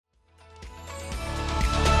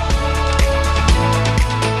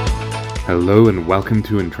Hello and welcome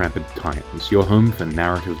to Intrepid Times, your home for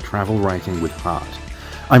narrative travel writing with heart.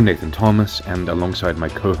 I'm Nathan Thomas, and alongside my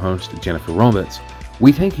co-host Jennifer Roberts,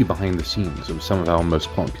 we take you behind the scenes of some of our most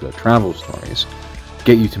popular travel stories,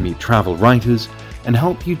 get you to meet travel writers, and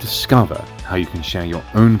help you discover how you can share your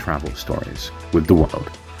own travel stories with the world.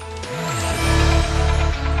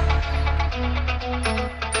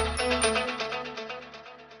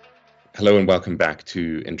 Hello and welcome back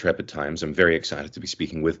to Intrepid Times. I'm very excited to be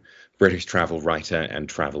speaking with British travel writer and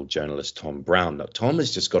travel journalist Thom Brown. Now, Thom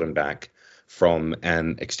has just gotten back from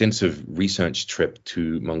an extensive research trip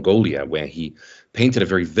to Mongolia, where he painted a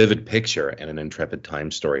very vivid picture in an Intrepid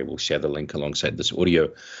Times story. We'll share the link alongside this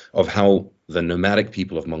audio of how the nomadic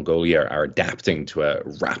people of Mongolia are adapting to a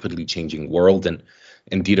rapidly changing world and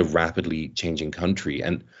indeed a rapidly changing country.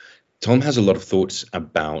 And Thom has a lot of thoughts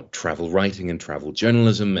about travel writing and travel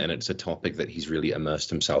journalism, and it's a topic that he's really immersed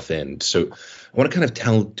himself in. So I want to kind of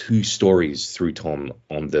tell two stories through Thom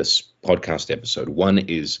on this podcast episode. One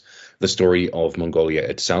is the story of Mongolia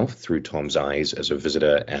itself through Thom's eyes as a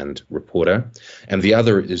visitor and reporter. And the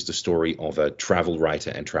other is the story of a travel writer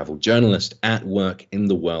and travel journalist at work in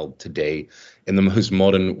the world today in the most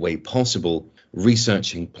modern way possible,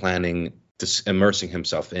 researching, planning, immersing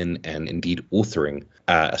himself in, and indeed authoring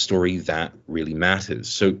a story that really matters.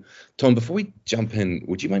 So, Thom, before we jump in,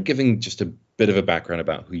 would you mind giving just a bit of a background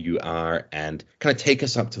about who you are and kind of take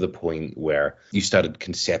us up to the point where you started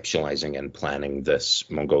conceptualizing and planning this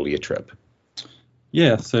Mongolia trip?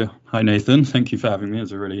 Yeah, so hi Nathan, thank you for having me. It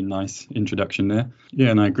was a really nice introduction there. Yeah,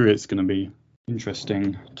 and I agree it's going to be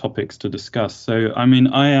interesting topics to discuss. So, I mean,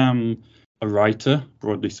 I am a writer,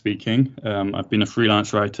 broadly speaking. I've been a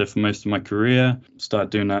freelance writer for most of my career. Started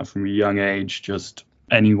doing that from a young age. Just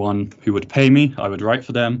anyone who would pay me, I would write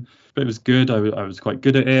for them. But it was good. I was quite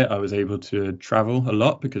good at it. I was able to travel a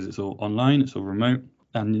lot because it's all online, it's all remote.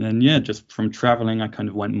 And then, yeah, just from traveling, I kind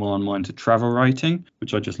of went more and more into travel writing,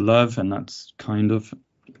 which I just love. And that's kind of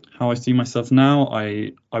how I see myself now.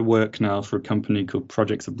 I work now for a company called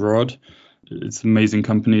Projects Abroad. It's an amazing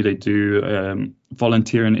company. They do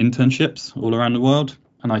volunteer and internships all around the world.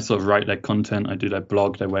 And I sort of write their content. I do their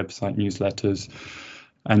blog, their website, newsletters,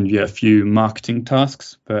 and a few marketing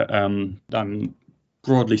tasks. But I'm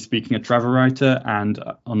broadly speaking a travel writer. And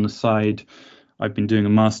on the side, I've been doing a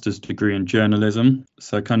master's degree in journalism.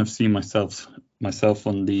 So I kind of see myself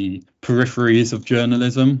on the peripheries of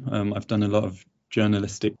journalism. I've done a lot of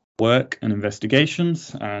journalistic work and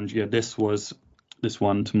investigations. And this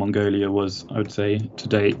one to Mongolia was, I would say, to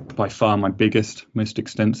date, by far my biggest, most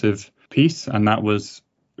extensive piece. And that was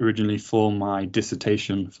originally for my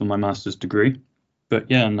dissertation for my master's degree.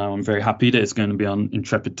 But yeah, now I'm very happy that it's going to be on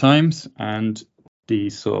Intrepid Times. And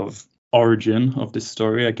the sort of origin of this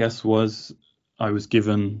story, I guess, was I was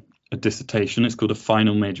given a dissertation. It's called a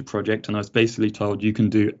final major project. And I was basically told you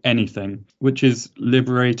can do anything, which is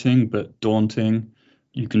liberating but daunting.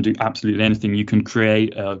 You can do absolutely anything. You can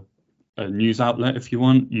create a news outlet if you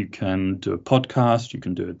want. You can do a podcast, you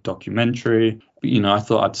can do a documentary. But, I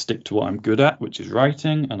thought I'd stick to what I'm good at, which is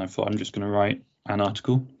writing. And I thought I'm just going to write an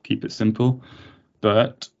article, keep it simple.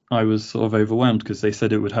 But I was sort of overwhelmed because they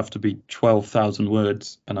said it would have to be 12,000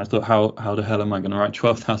 words. And I thought, how the hell am I going to write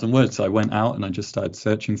 12,000 words? So I went out and I just started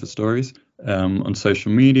searching for stories on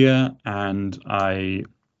social media. And I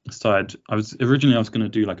was going to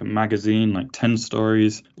do like a magazine, like 10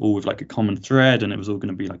 stories, all with like a common thread, and it was all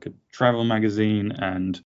going to be like a travel magazine.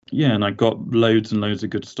 And I got loads and loads of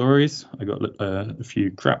good stories. I got a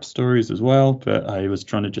few crap stories as well, but I was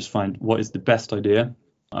trying to just find what is the best idea.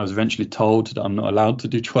 I was eventually told that I'm not allowed to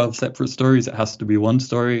do 12 separate stories. It has to be one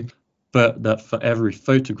story, but that for every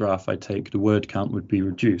photograph I take, the word count would be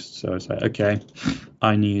reduced. So I was like, okay,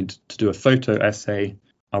 I need to do a photo essay.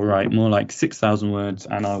 I'll write more like 6,000 words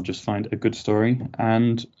and I'll just find a good story.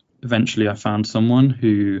 And eventually I found someone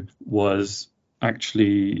who was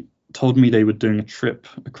actually told me they were doing a trip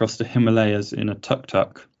across the Himalayas in a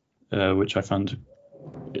tuk-tuk, which I found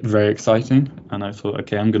very exciting. And I thought,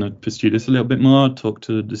 okay, I'm going to pursue this a little bit more, talk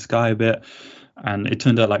to this guy a bit. And it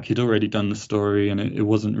turned out like he'd already done the story and it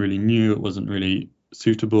wasn't really new. It wasn't really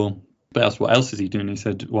suitable. But I asked, what else is he doing? He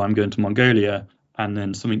said, well, I'm going to Mongolia. And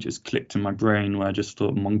then something just clicked in my brain where I just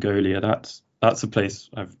thought Mongolia, that's a place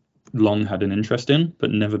I've long had an interest in,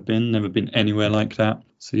 but never been anywhere like that.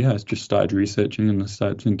 So yeah, I just started researching and I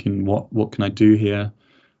started thinking, what can I do here?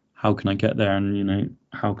 How can I get there? And,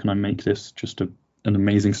 how can I make this just an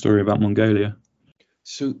amazing story about Mongolia?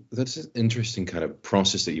 So that's an interesting kind of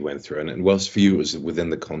process that you went through. And whilst for you it was within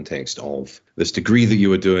the context of this degree that you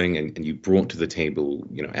were doing and you brought to the table,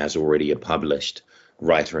 as already a published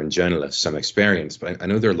writer and journalist some experience, but I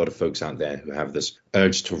know there are a lot of folks out there who have this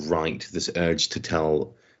urge to write, this urge to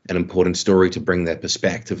tell an important story, to bring their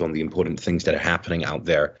perspective on the important things that are happening out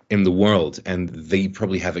there in the world. And they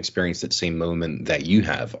probably have experienced that same moment that you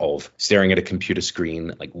have of staring at a computer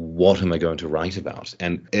screen, like, what am I going to write about?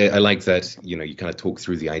 And I like that, you kind of talk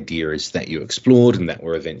through the ideas that you explored and that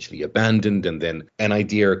were eventually abandoned. And then an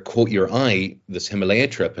idea caught your eye, this Himalaya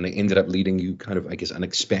trip, and it ended up leading you kind of, I guess,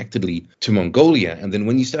 unexpectedly to Mongolia. And then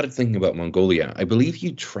when you started thinking about Mongolia, I believe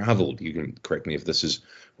you traveled, you can correct me if this is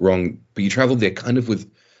wrong, but you traveled there kind of with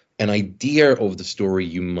an idea of the story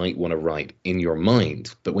you might want to write in your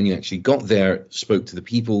mind. But when you actually got there, spoke to the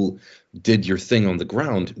people, did your thing on the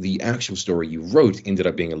ground, the actual story you wrote ended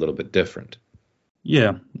up being a little bit different.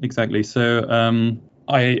 Yeah, exactly. So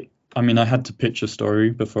I mean, I had to pitch a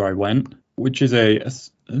story before I went, which is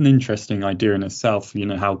an interesting idea in itself.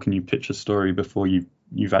 How can you pitch a story before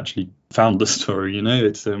you've actually found the story?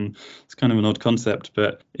 It's kind of an odd concept.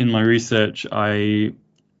 But in my research, I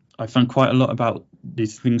found quite a lot about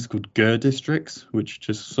these things called Gur districts, which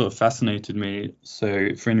just sort of fascinated me.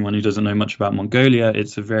 So for anyone who doesn't know much about Mongolia,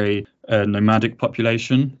 it's a very nomadic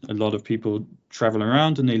population. A lot of people travel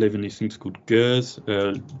around and they live in these things called Gurs.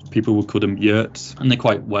 People will call them yurts, and they're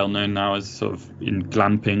quite well known now as sort of in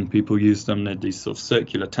glamping. People use them. They're these sort of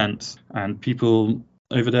circular tents, and people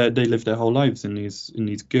over there, they live their whole lives in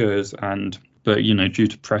these Gurs. But, due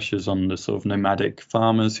to pressures on the sort of nomadic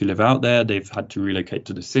farmers who live out there, they've had to relocate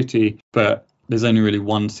to the city. But there's only really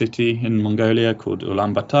one city in Mongolia called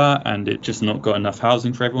Ulaanbaatar, and it just not got enough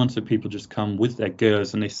housing for everyone. So people just come with their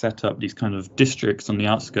gurs and they set up these kind of districts on the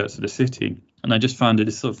outskirts of the city. And I just found it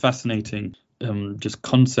is sort of fascinating, just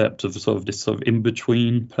concept of sort of this sort of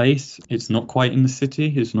in-between place. It's not quite in the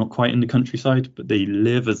city, it's not quite in the countryside, but they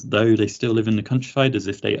live as though they still live in the countryside, as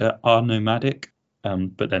if they are nomadic,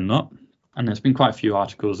 but they're not. And there's been quite a few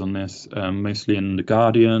articles on this, mostly in The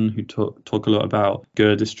Guardian, who talk a lot about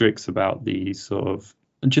Gur districts, about these sort of,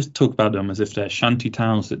 and just talk about them as if they're shanty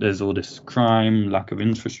towns, that there's all this crime, lack of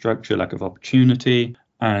infrastructure, lack of opportunity.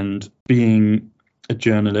 And being a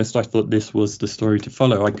journalist, I thought this was the story to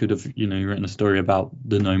follow. I could have, written a story about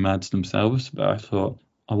the nomads themselves, but I thought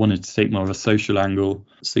I wanted to take more of a social angle.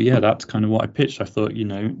 So yeah, that's kind of what I pitched. I thought,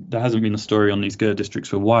 there hasn't been a story on these Gur districts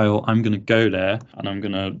for a while. I'm going to go there and I'm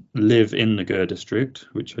going to live in the Gur district,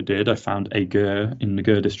 which I did. I found a Gur in the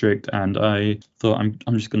Gur district, and I thought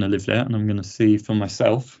I'm just going to live there and I'm going to see for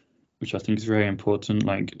myself, which I think is very important.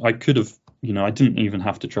 Like, I could have, I didn't even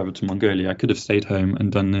have to travel to Mongolia. I could have stayed home and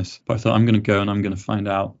done this, but I thought I'm going to go and I'm going to find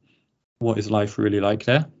out what is life really like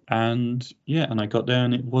there. And yeah, and I got there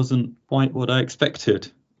and it wasn't quite what I expected.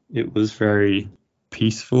 It was very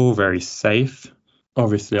peaceful, very safe.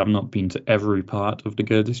 Obviously, I've not been to every part of the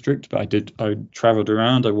Gur district, but I traveled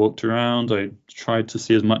around, I walked around, I tried to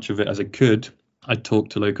see as much of it as I could. I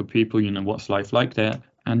talked to local people, what's life like there.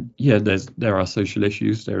 And yeah, there are social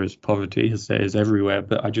issues, there is poverty, as there is everywhere,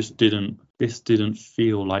 but this didn't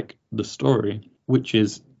feel like the story, which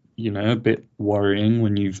is, a bit worrying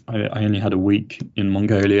when I only had a week in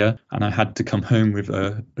Mongolia and I had to come home with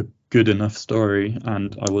a good enough story,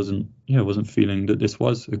 and I wasn't feeling that this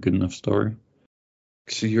was a good enough story.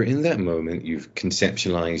 So you're in that moment, you've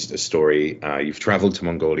conceptualized a story, you've traveled to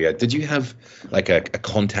Mongolia. Did you have like a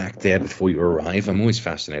contact there before you arrive? I'm always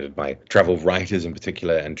fascinated by travel writers in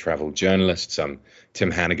particular and travel journalists.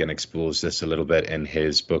 Tim Hannigan explores this a little bit in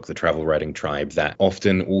his book, The Travel Writing Tribe, that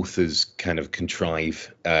often authors kind of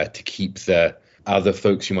contrive to keep the other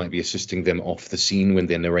folks who might be assisting them off the scene when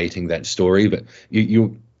they're narrating that story. But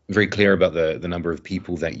you're very clear about the number of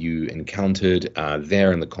people that you encountered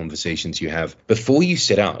there and the conversations you have before you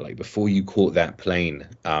set out, like before you caught that plane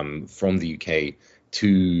from the UK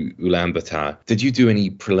to Ulaanbaatar. Did you do any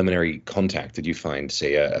preliminary contact? Did you find,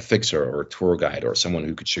 say, a fixer or a tour guide or someone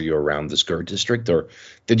who could show you around the Gur district, or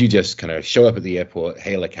did you just kind of show up at the airport,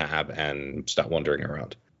 hail a cab, and start wandering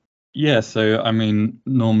around? Yeah, so I mean,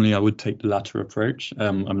 normally I would take the latter approach.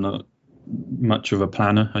 I'm not much of a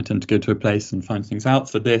planner. I tend to go to a place and find things out.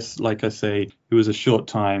 For this, like I say, it was a short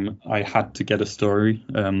time. I had to get a story.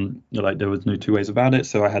 Like, there was no two ways about it.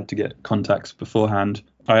 So I had to get contacts beforehand.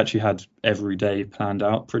 I actually had every day planned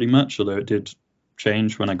out pretty much, although it did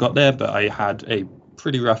change when I got there. But I had a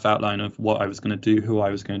pretty rough outline of what I was going to do, who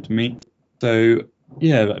I was going to meet. So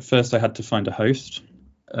yeah, at first I had to find a host,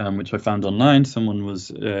 which I found online. Someone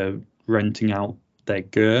was renting out their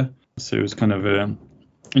gur. So it was kind of a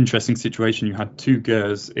interesting situation. You had two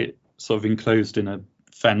gurs, it sort of enclosed in a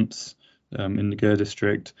fence in the Gur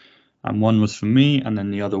district, and one was for me and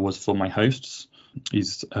then the other was for my hosts.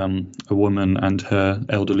 He's a woman and her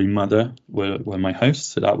elderly mother were my hosts.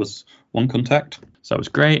 So that was one contact. So that was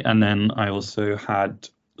great. And then I also had,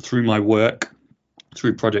 through my work,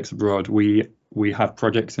 through projects abroad, we have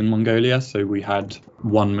projects in Mongolia. So we had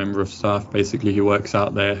one member of staff basically who works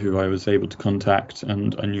out there who I was able to contact,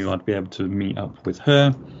 and I knew I'd be able to meet up with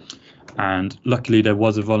her. And luckily there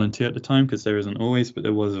was a volunteer at the time, because there isn't always, but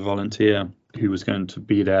there was a volunteer who was going to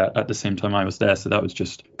be there at the same time I was there. So that was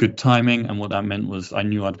just good timing. And what that meant was I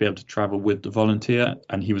knew I'd be able to travel with the volunteer,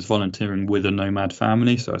 and he was volunteering with a nomad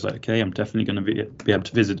family. So I was like, okay, I'm definitely going to be able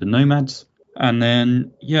to visit the nomads. And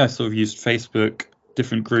then, yeah, I sort of used Facebook,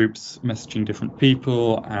 different groups, messaging different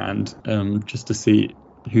people, and just to see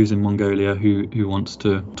who's in Mongolia who wants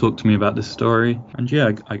to talk to me about this story. And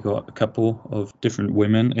yeah, I got a couple of different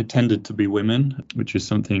women. It tended to be women, which is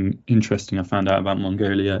something interesting I found out about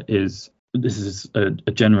Mongolia. This is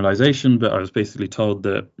a generalization, but I was basically told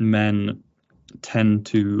that men tend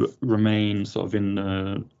to remain sort of in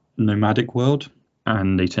the nomadic world,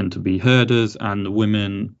 and they tend to be herders, and the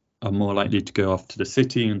women are more likely to go off to the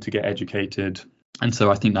city and to get educated. And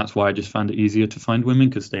so I think that's why I just found it easier to find women,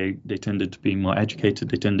 because they tended to be more educated,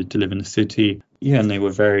 they tended to live in the city. Yeah, and they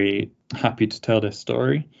were very happy to tell their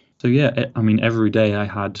story. So yeah, I mean, every day I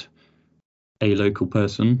had a local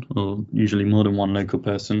person, or usually more than one local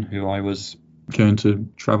person, who I was going to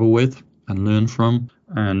travel with and learn from.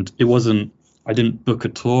 And I didn't book a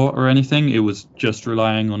tour or anything. It was just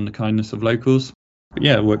relying on the kindness of locals. But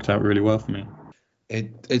yeah, it worked out really well for me.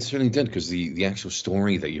 It certainly did, because the actual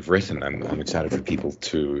story that you've written, I'm excited for people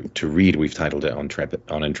to read. We've titled it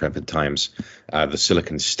on Intrepid Times, The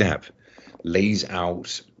Silicon Steppe, lays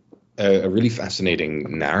out a really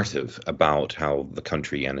fascinating narrative about how the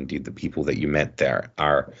country, and indeed the people that you met there,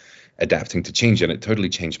 are adapting to change. And it totally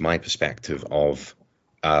changed my perspective of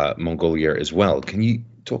Mongolia as well. Can you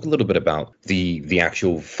talk a little bit about the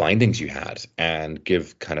actual findings you had, and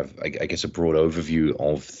give kind of, I guess, a broad overview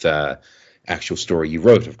of the actual story you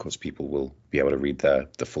wrote? Of course, people will be able to read the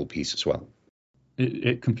full piece as well.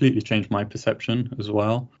 It completely changed my perception as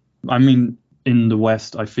well. I mean, in the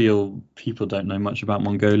West, I feel people don't know much about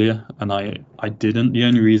Mongolia, and I didn't. The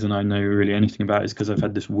only reason I know really anything about it is because I've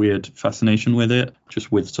had this weird fascination with it,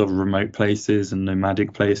 just with sort of remote places and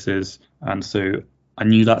nomadic places. And so I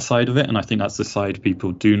knew that side of it, and I think that's the side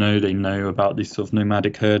people do know. They know about these sort of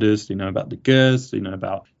nomadic herders, they know about the gers, they know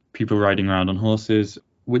about people riding around on horses,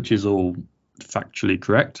 which is all factually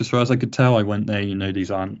correct as far as I could tell. I went there,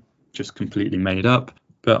 these aren't just completely made up.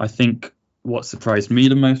 But I think what surprised me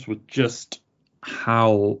the most was just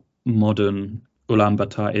how modern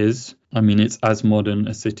Ulaanbaatar is. I mean, it's as modern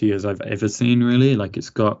a city as I've ever seen, really. Like, it's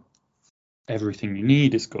got everything you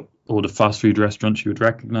need. It's got all the fast food restaurants you would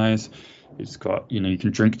recognize. It's got, you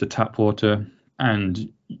can drink the tap water.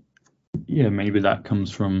 And yeah, maybe that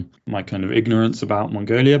comes from my kind of ignorance about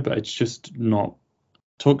Mongolia, but it's just not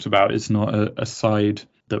talked about. It's not a side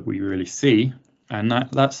that we really see. And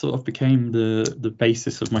that sort of became the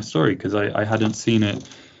basis of my story, because I hadn't seen it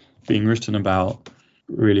being written about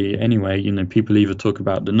really anyway. People either talk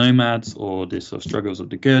about the nomads or the sort of struggles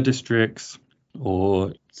of the Ger districts,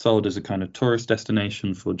 or sold as a kind of tourist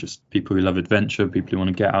destination for just people who love adventure, people who want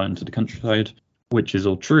to get out into the countryside, which is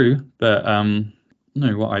all true. But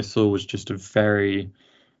no, what I saw was just a very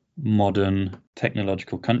modern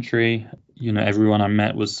technological country. Everyone I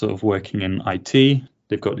met was sort of working in IT.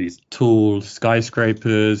 They've got these tall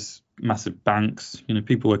skyscrapers, massive banks,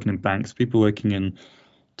 people working in banks, people working in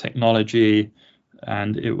technology.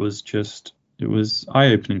 And it was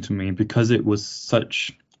eye-opening to me, because it was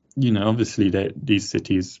such, obviously these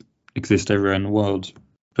cities exist everywhere in the world,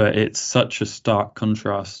 but it's such a stark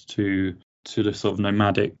contrast to the sort of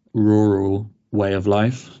nomadic, rural way of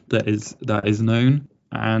life that is known.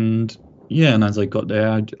 And yeah, and as I got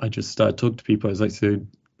there, I just started talking to people. I was like, so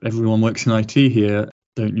everyone works in IT here.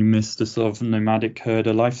 Don't you miss the sort of nomadic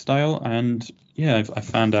herder lifestyle? And yeah, I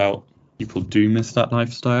found out people do miss that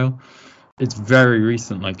lifestyle. It's very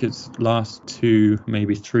recent, like it's last 2,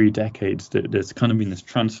 maybe 3 decades that there's kind of been this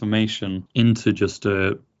transformation into just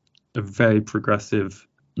a very progressive,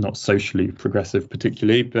 not socially progressive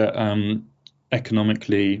particularly, but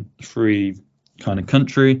economically free kind of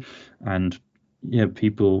country. And yeah,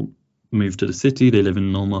 people move to the city, they live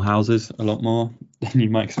in normal houses a lot more than you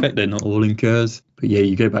might expect. They're not all in gers, but yeah,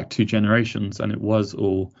 you go back 2 generations and it was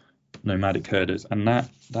all nomadic herders. And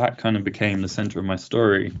that kind of became the center of my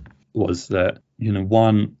story, was that,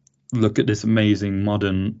 one, look at this amazing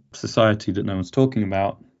modern society that no one's talking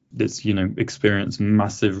about, that's, experienced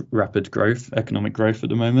massive rapid growth, economic growth at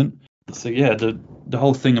the moment. So yeah, the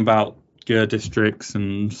whole thing about GER districts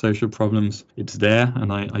and social problems, it's there,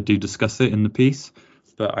 and I do discuss it in the piece.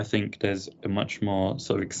 But I think there's a much more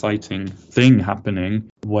sort of exciting thing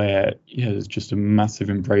happening where, there's just a massive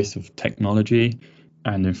embrace of technology.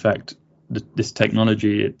 And in fact, this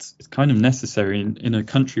technology, it's kind of necessary in a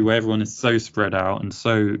country where everyone is so spread out and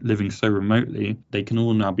so living so remotely. They can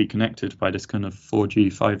all now be connected by this kind of 4G,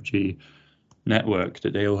 5G network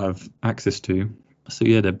that they all have access to. So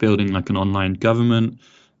they're building like an online government,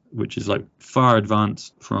 which is like far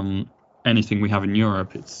advanced from anything we have in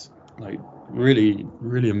Europe. It's like really,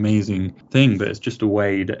 really amazing thing, but it's just a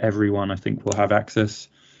way that everyone, I think, will have access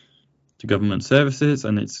to government services,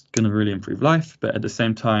 and it's going to really improve life. But at the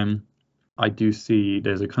same time, I do see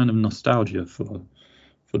there's a kind of nostalgia for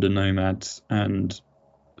the nomads, and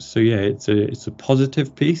so it's a positive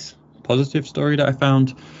story that I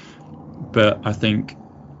found. But I think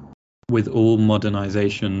with all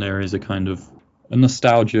modernization, there is a kind of a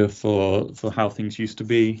nostalgia for how things used to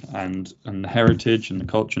be, and the heritage and the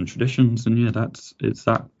culture and traditions, and it's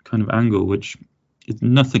that kind of angle, which is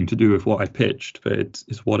nothing to do with what I pitched, but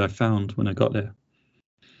it's what I found when I got there.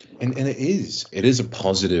 And it is a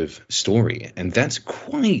positive story, and that's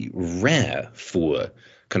quite rare for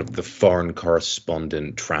kind of the foreign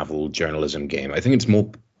correspondent travel journalism game. I think it's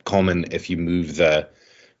more common if you move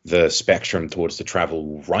the spectrum towards the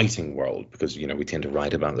travel writing world, because we tend to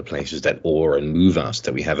write about the places that awe and move us,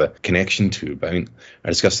 that we have a connection to. But I mean, I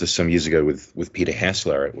discussed this some years ago with Peter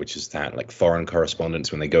Hessler, which is that like foreign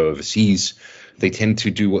correspondents, when they go overseas, they tend to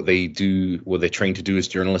do what they're trained to do as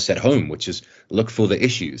journalists at home, which is look for the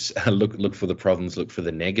issues, look for the problems, look for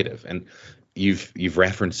the negative. And you've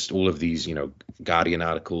referenced all of these, Guardian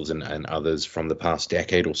articles and others from the past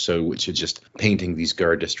decade or so, which are just painting these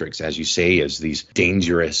GER districts, as you say, as these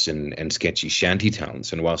dangerous and sketchy shanty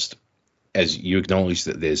towns. And whilst, as you acknowledge,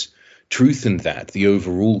 that there's truth in that, the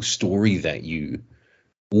overall story that you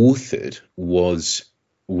authored was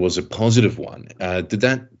a positive one. Did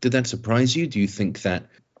that surprise you? Do you think that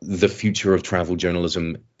the future of travel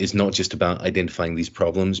journalism is not just about identifying these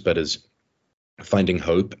problems, but as finding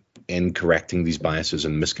hope in correcting these biases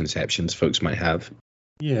and misconceptions folks might have?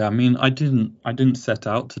 Yeah, I mean, I didn't set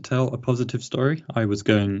out to tell a positive story. I was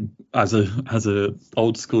going as a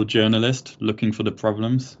old school journalist looking for the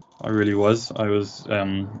problems. I really was. I was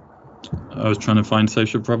trying to find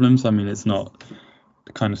social problems. I mean, it's not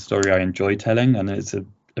the kind of story I enjoy telling, and it's a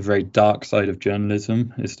very dark side of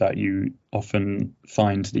journalism, is that you often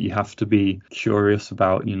find that you have to be curious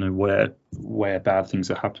about, where bad things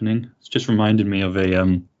are happening. It's just reminded me of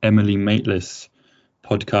a Emily Maitlis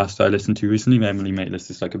podcast I listened to recently. Emily Maitlis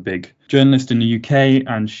is like a big journalist in the UK,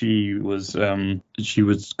 and she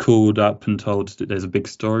was called up and told that there's a big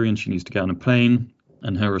story and she needs to get on a plane,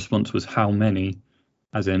 and her response was, how many,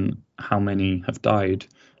 as in how many have died.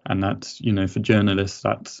 And that's, for journalists,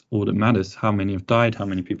 that's all that matters. How many have died? How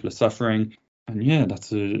many people are suffering? And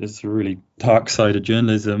it's a really dark side of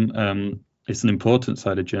journalism. It's an important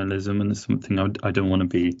side of journalism, and it's something I don't want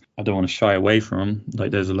to shy away from. Like,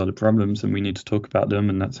 there's a lot of problems, and we need to talk about them,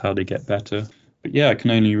 and that's how they get better. But I can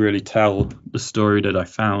only really tell the story that I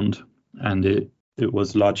found, and it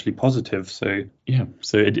was largely positive. So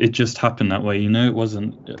it just happened that way. It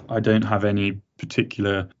wasn't. I don't have any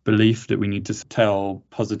particular belief that we need to tell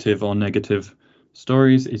positive or negative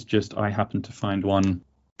stories. It's just I happened to find one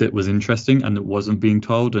that was interesting and that wasn't being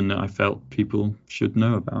told, and that I felt people should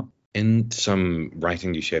know about. In some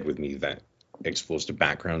writing you shared with me that explores the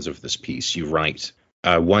backgrounds of this piece, you write,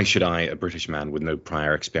 why should I, a British man with no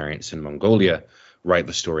prior experience in Mongolia, write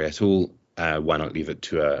the story at all? Why not leave it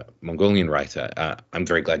to a Mongolian writer? I'm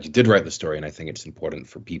very glad you did write the story, and I think it's important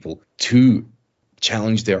for people to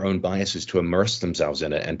challenge their own biases, to immerse themselves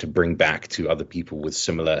in it, and to bring back to other people with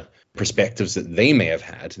similar perspectives that they may have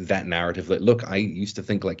had that narrative that, look, I used to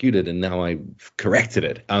think like you did, and now I've corrected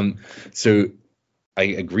it. So I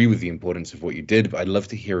agree with the importance of what you did, but I'd love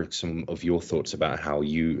to hear some of your thoughts about how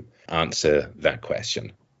you answer that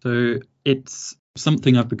question. So it's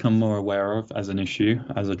something I've become more aware of as an issue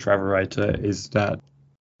as a travel writer, is that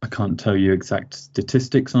I can't tell you exact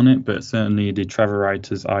statistics on it, but certainly the travel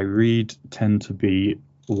writers I read tend to be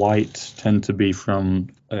white, tend to be from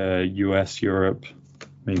US, Europe,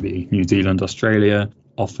 maybe New Zealand, Australia,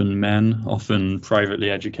 often men, often privately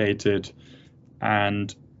educated.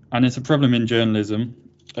 And it's a problem in journalism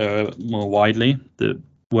more widely, that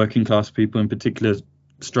working class people in particular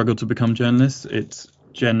struggle to become journalists. It's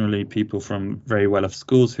generally people from very well-off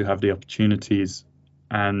schools who have the opportunities.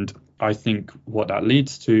 And I think what that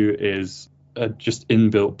leads to is just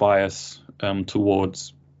inbuilt bias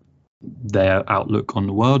towards their outlook on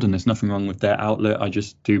the world. And there's nothing wrong with their outlet. I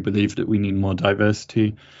just do believe that we need more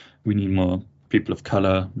diversity We need more people of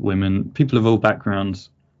color, women, people of all backgrounds.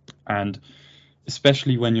 And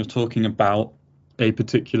especially when you're talking about a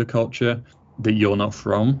particular culture that you're not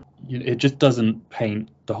from, it just doesn't paint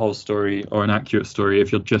the whole story or an accurate story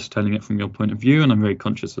if you're just telling it from your point of view. And I'm very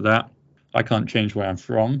conscious of that. I can't change where I'm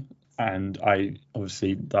from. And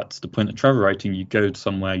obviously that's the point of travel writing. You go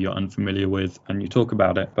somewhere you're unfamiliar with and you talk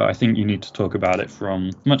about it. But I think you need to talk about it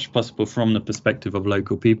from much as possible from the perspective of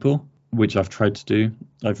local people, which I've tried to do.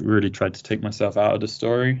 I've really tried to take myself out of the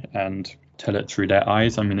story and tell it through their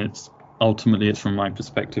eyes. I mean, it's from my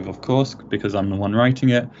perspective, of course, because I'm the one writing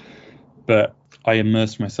it. But I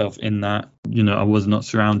immersed myself in that. I was not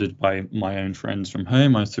surrounded by my own friends from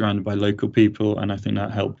home. I was surrounded by local people, and I think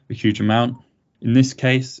that helped a huge amount. In this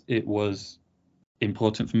case, it was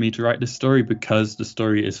important for me to write this story because the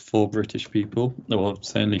story is for British people, or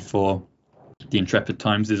certainly for the Intrepid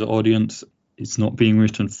Times' audience. It's not being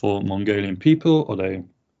written for Mongolian people, although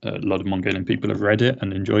a lot of Mongolian people have read it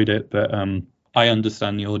and enjoyed it. But I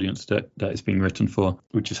understand the audience that it's being written for,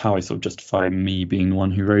 which is how I sort of justify me being the one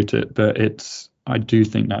who wrote it. But I do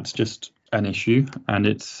think that's just an issue, and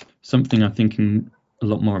it's something I'm thinking a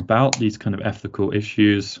lot more about, these kind of ethical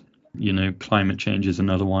issues. Climate change is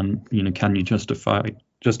another one. Can you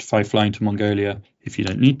justify flying to Mongolia if you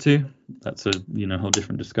don't need to? That's a whole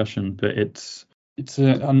different discussion. But it's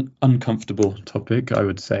an uncomfortable topic, I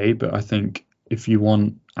would say. But I think if you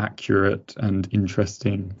want accurate and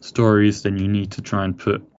interesting stories, then you need to try and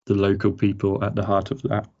put the local people at the heart of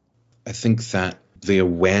that. I think that the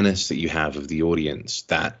awareness that you have of the audience,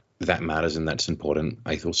 that matters, and that's important.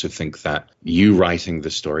 I also think that you writing the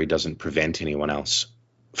story doesn't prevent anyone else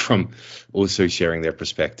from also sharing their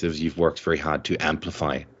perspectives. You've worked very hard to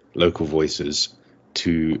amplify local voices,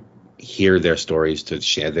 to hear their stories, to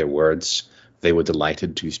share their words. They were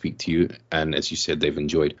delighted to speak to you. And as you said, they've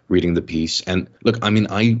enjoyed reading the piece. And look, I mean,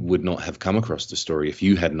 I would not have come across the story if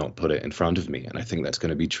you had not put it in front of me. And I think that's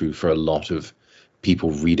going to be true for a lot of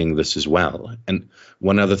people reading this as well. And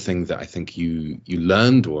one other thing that I think you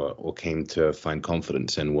learned or came to find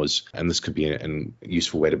confidence in was, and this could be a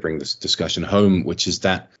useful way to bring this discussion home, which is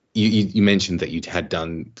that you mentioned that you had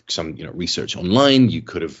done some research online. You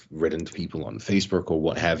could have written to people on Facebook or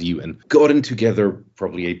what have you and gotten together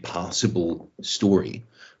probably a passable story.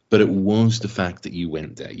 But it was the fact that you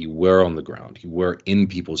went there, you were on the ground, you were in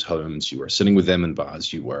people's homes, you were sitting with them in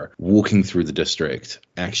bars, you were walking through the district,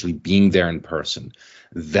 actually being there in person.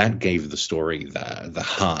 That gave the story the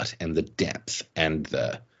heart and the depth and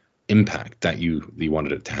the impact that you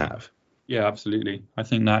wanted it to have. Yeah, absolutely. I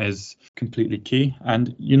think that is completely key.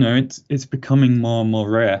 And, it's becoming more and more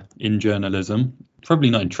rare in journalism, probably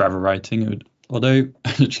not in travel writing. Although,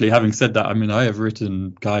 actually, having said that, I mean, I have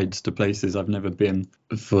written guides to places I've never been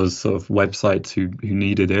for sort of websites who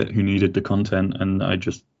needed the content, and I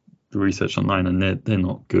just researched online, and they're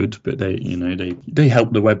not good, but they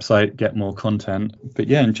help the website get more content. But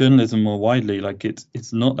yeah, in journalism more widely, like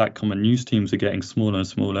it's not that common. News teams are getting smaller and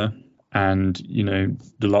smaller, and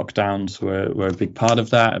the lockdowns were a big part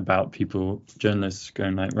of that. About journalists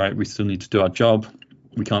going like, right, we still need to do our job.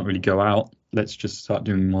 We can't really go out. Let's just start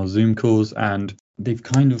doing more Zoom calls. And they've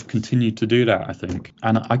kind of continued to do that, I think.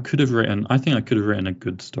 And I think I could have written a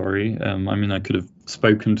good story. I could have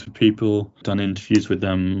spoken to people, done interviews with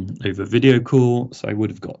them over video call. So I would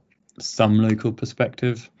have got some local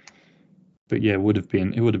perspective. But yeah, it would have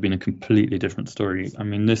been a completely different story. I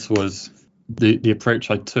mean, this was the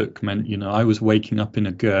approach I took meant, I was waking up in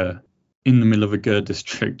a ger, in the middle of a ger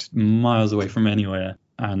district, miles away from anywhere.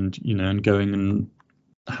 And, and going and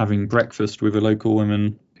having breakfast with a local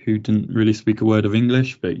woman who didn't really speak a word of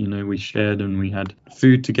English, but we shared and we had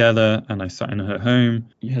food together, and I sat in her home.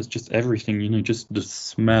 Yeah, it's just everything, just the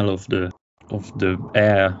smell of the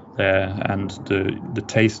air there, and the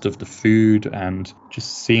taste of the food, and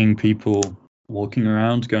just seeing people walking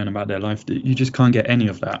around, going about their life. You just can't get any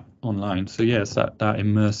of that online. So yes, that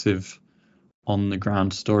immersive on the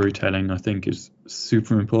ground storytelling, I think, is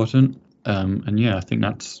super important. And yeah, I think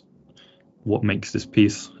that's what makes this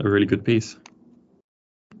piece a really good piece.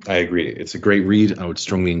 I agree. It's a great read. I would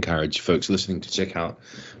strongly encourage folks listening to check out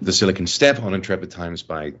The Silicon Steppe on Intrepid Times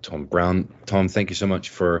by Thom Brown. Thom, thank you so much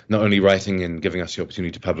for not only writing and giving us the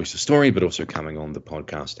opportunity to publish the story, but also coming on the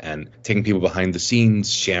podcast and taking people behind the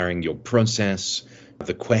scenes, sharing your process,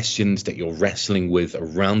 the questions that you're wrestling with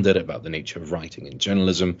around it about the nature of writing and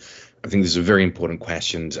journalism. I think this is a very important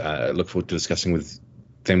question. I look forward to discussing with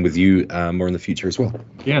you more in the future as well.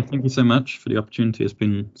 Yeah, thank you so much for the opportunity. It's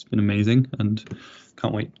been amazing, and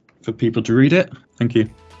can't wait for people to read it. Thank you.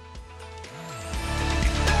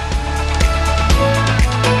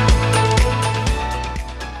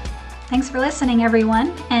 Thanks for listening,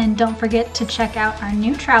 everyone, and don't forget to check out our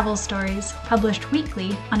new travel stories published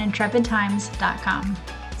weekly on intrepidtimes.com.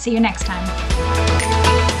 See you next time.